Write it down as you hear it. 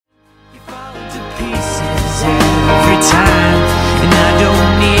time, and I don't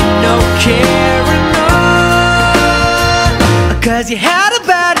need no carrying on. Cause you had a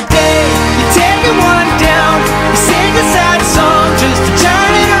bad day, you're taking one down, you sing a sad song just to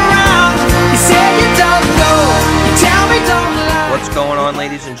turn it around. You said you don't know, you tell me don't lie. What's going on,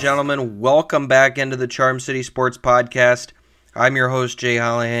 ladies and gentlemen? Welcome back into the Charm City Sports Podcast. I'm your host, Jay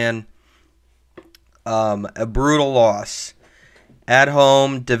Hollihan. A brutal loss. At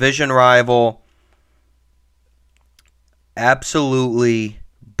home, division rival. Absolutely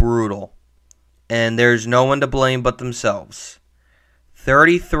brutal. And there's no one to blame but themselves.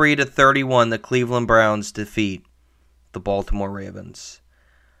 33-31, the Cleveland Browns defeat the Baltimore Ravens.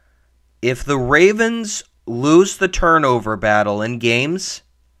 If the Ravens lose the turnover battle in games,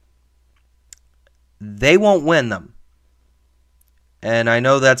 they won't win them. And I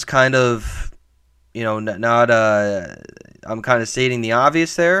know that's kind of, not I'm kind of stating the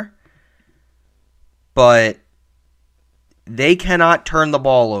obvious there, but they cannot turn the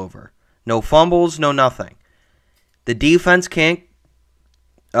ball over. No fumbles, no nothing. The defense can't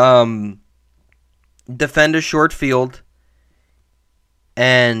defend a short field,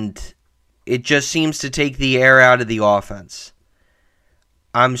 and it just seems to take the air out of the offense.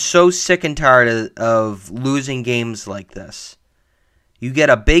 I'm so sick and tired of losing games like this. You get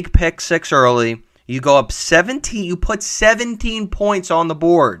a big pick six early, you go up 17, you put 17 points on the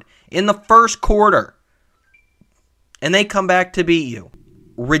board in the first quarter, and they come back to beat you.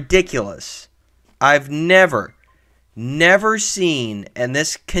 Ridiculous. I've never seen, and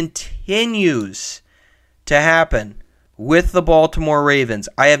this continues to happen with the Baltimore Ravens,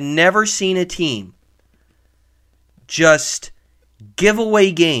 I have never seen a team just give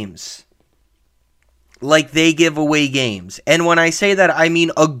away games like they give away games. And when I say that, I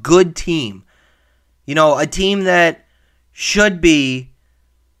mean a good team. A team that should be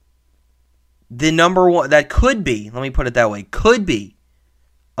the number one, that could be, let me put it that way, could be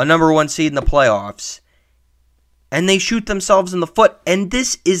a number one seed in the playoffs. And they shoot themselves in the foot. And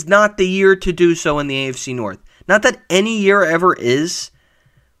this is not the year to do so in the AFC North. Not that any year ever is.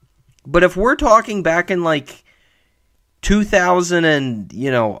 But if we're talking back in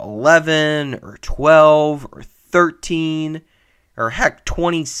 2011 or 12 or 13 or heck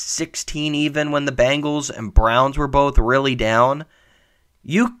 2016 even, when the Bengals and Browns were both really down,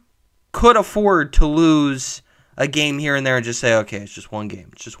 you could afford to lose a game here and there and just say, okay, it's just one game.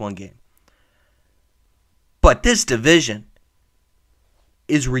 It's just one game. But this division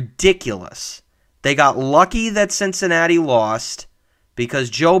is ridiculous. They got lucky that Cincinnati lost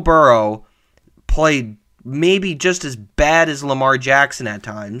because Joe Burrow played maybe just as bad as Lamar Jackson at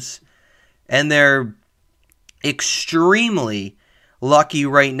times. And they're extremely lucky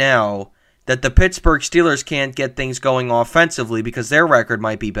right now that the Pittsburgh Steelers can't get things going offensively because their record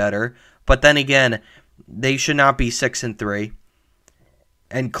might be better. But then again, they should not be 6-3.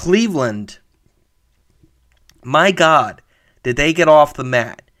 And Cleveland, my God, did they get off the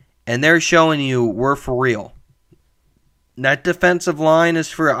mat. And they're showing you we're for real. That defensive line is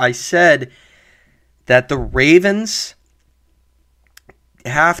for, I said that the Ravens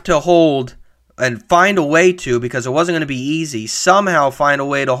have to hold and find a way to, because it wasn't going to be easy, somehow find a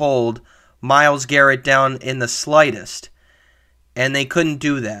way to hold Myles Garrett down in the slightest. And they couldn't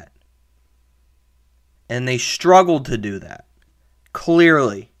do that. And they struggled to do that.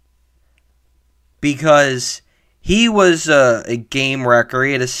 Clearly. Because he was a game wrecker.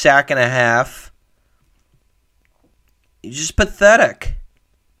 He had a sack and a half. He's just pathetic.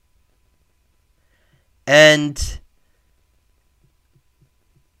 And,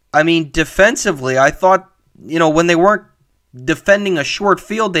 I mean, defensively, I thought, when they weren't defending a short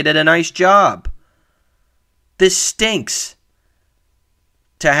field, they did a nice job. This stinks.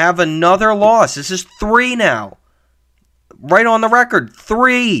 To have another loss. This is 3 now. Right on the record.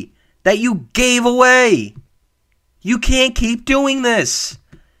 3 that you gave away. You can't keep doing this.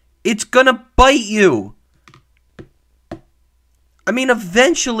 It's going to bite you. I mean,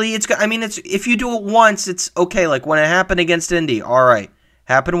 eventually, it's if you do it once, it's okay. Like when it happened against Indy, all right.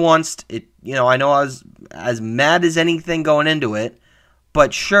 Happened once. I know I was as mad as anything going into it.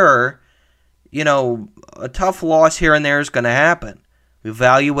 But sure, a tough loss here and there is going to happen.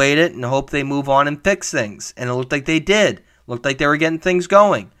 Evaluate it and hope they move on and fix things. And it looked like they did. Looked like they were getting things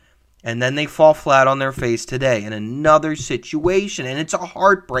going. And then they fall flat on their face today in another situation. And it's a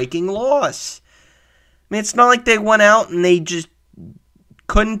heartbreaking loss. I mean, it's not like they went out and they just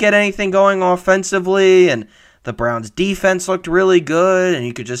couldn't get anything going offensively. And the Browns' defense looked really good. And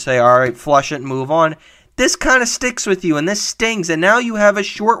you could just say, all right, flush it and move on. This kind of sticks with you and this stings. And now you have a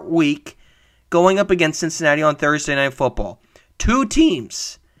short week going up against Cincinnati on Thursday Night Football. Two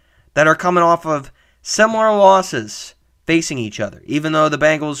teams that are coming off of similar losses facing each other. Even though the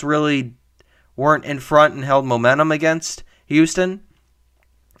Bengals really weren't in front and held momentum against Houston,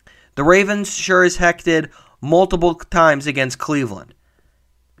 the Ravens sure as heck did multiple times against Cleveland.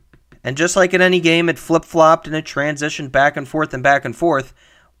 And just like in any game, it flip-flopped and it transitioned back and forth and back and forth.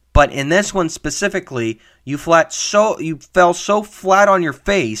 But in this one specifically, you fell so flat on your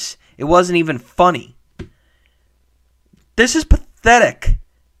face, it wasn't even funny. This is pathetic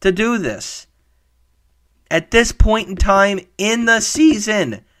to do this. At this point in time in the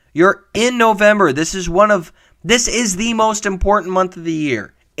season, you're in November. This is the most important month of the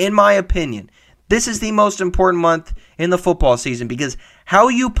year, in my opinion. This is the most important month in the football season because how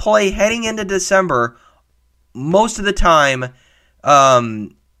you play heading into December most of the time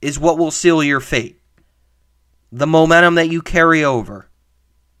is what will seal your fate. The momentum that you carry over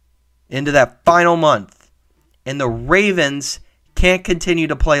into that final month. And the Ravens can't continue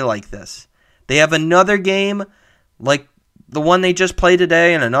to play like this. They have another game like the one they just played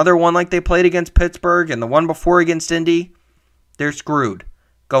today and another one like they played against Pittsburgh and the one before against Indy. They're screwed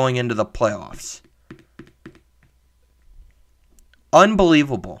going into the playoffs.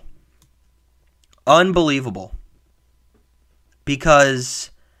 Unbelievable. Unbelievable.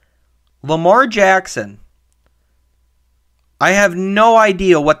 Because Lamar Jackson, I have no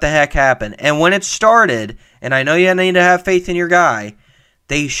idea what the heck happened. And when it started, and I know you need to have faith in your guy,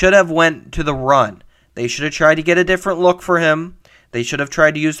 they should have went to the run. They should have tried to get a different look for him. They should have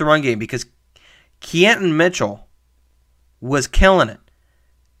tried to use the run game because Keaton Mitchell was killing it.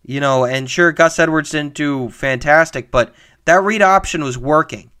 And sure, Gus Edwards didn't do fantastic, but that read option was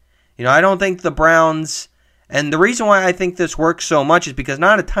working. I don't think the Browns, and the reason why I think this works so much is because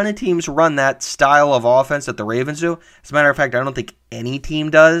not a ton of teams run that style of offense that the Ravens do. As a matter of fact, I don't think any team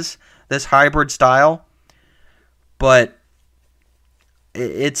does this hybrid style. But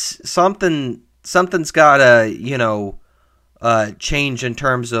it's something's got to, change in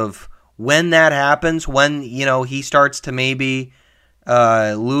terms of when that happens, when, he starts to maybe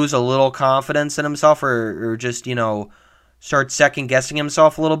lose a little confidence in himself or just, start second-guessing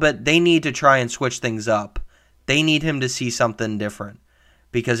himself a little bit. They need to try and switch things up. They need him to see something different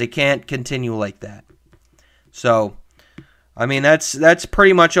because it can't continue like that. So, I mean, that's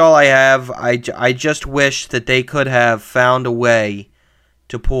pretty much all I have. I just wish that they could have found a way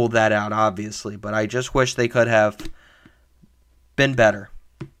to pull that out, obviously. But I just wish they could have been better.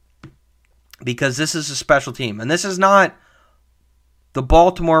 Because this is a special team. And this is not the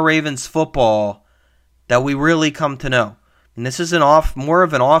Baltimore Ravens football that we really come to know. And this is more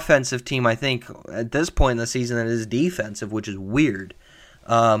of an offensive team, I think, at this point in the season than it is defensive, which is weird.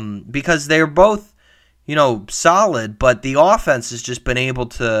 Because they're both, solid, but the offense has just been able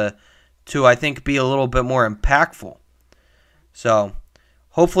to I think, be a little bit more impactful. So,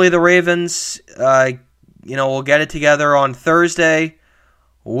 hopefully the Ravens, will get it together on Thursday.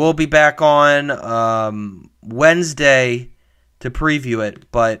 We'll be back on Wednesday to preview it,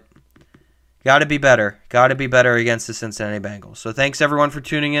 but got to be better. Got to be better against the Cincinnati Bengals. So thanks, everyone, for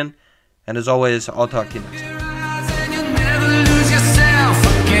tuning in. And as always, I'll talk to you next time.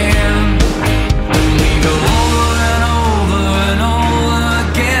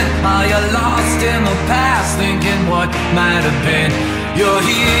 You're lost in the past, thinking what might have been. You're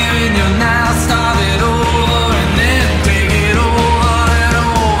here in your